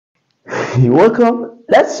You're welcome.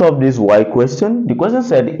 Let's solve this y question. The question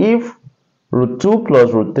said if root 2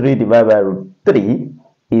 plus root 3 divided by root 3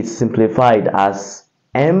 is simplified as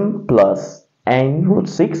m plus n root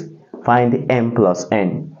 6, find m plus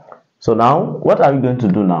n. So now, what are we going to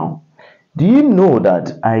do now? Do you know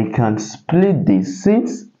that I can split this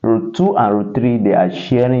since root 2 and root 3 they are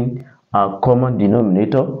sharing a common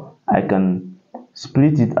denominator? I can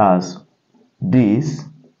split it as this,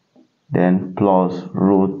 then plus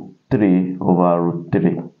root 3 over root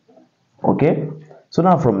 3. Okay, so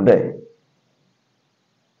now from there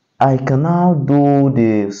I can now do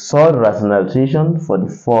the surd rationalization for the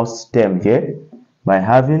first term here by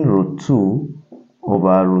having root 2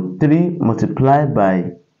 over root 3 multiplied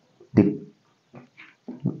by the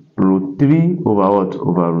root 3 over what?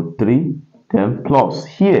 Over root 3, then plus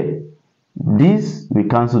here this, we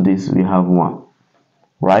cancel this, we have 1,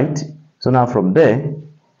 right? So now from there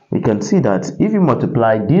we can see that if you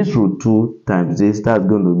multiply this root 2 times this, that's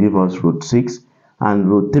going to give us root 6, and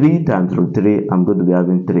root 3 times root 3, I'm going to be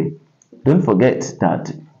having 3. Don't forget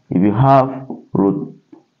that if you have root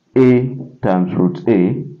a times root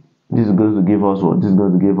a, this is going to give us what? This is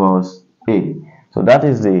going to give us a. So that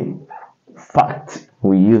is the fact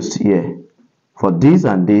we used here. For this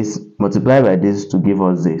and this, multiply by this to give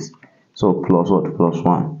us this. So plus what? Plus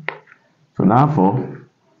 1. So therefore,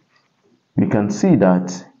 we can see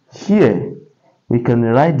that here we can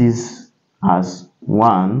write this as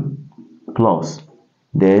 1 plus,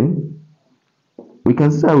 then we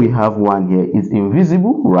can see that we have 1 here. It's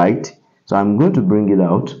invisible, right? So I'm going to bring it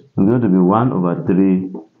out. It's going to be 1 over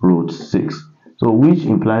 3 root 6. So which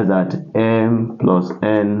implies that m plus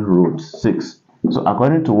n root 6. So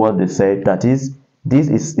according to what they said, that is, this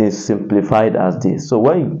is simplified as this. So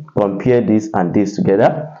when you compare this and this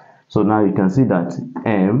together, so now you can see that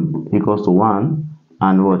m equals to 1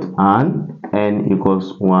 and what? And n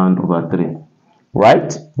equals 1 over 3.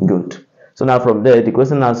 Right? Good. So now from there, the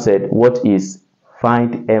question now said, what is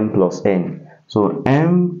find m plus n? So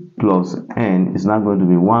m plus n is now going to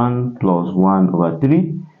be 1 plus 1 over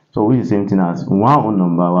 3. So which is the same thing as 1 whole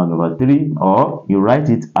number 1 over 3, or you write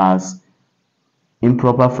it as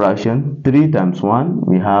improper fraction. 3 times 1,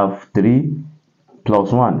 we have 3,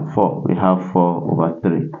 plus 1, 4, we have 4 over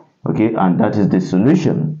 3. Okay, and that is the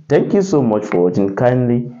solution. Thank you so much for watching.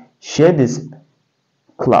 Kindly share this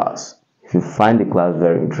class if you find the class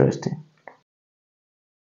very interesting.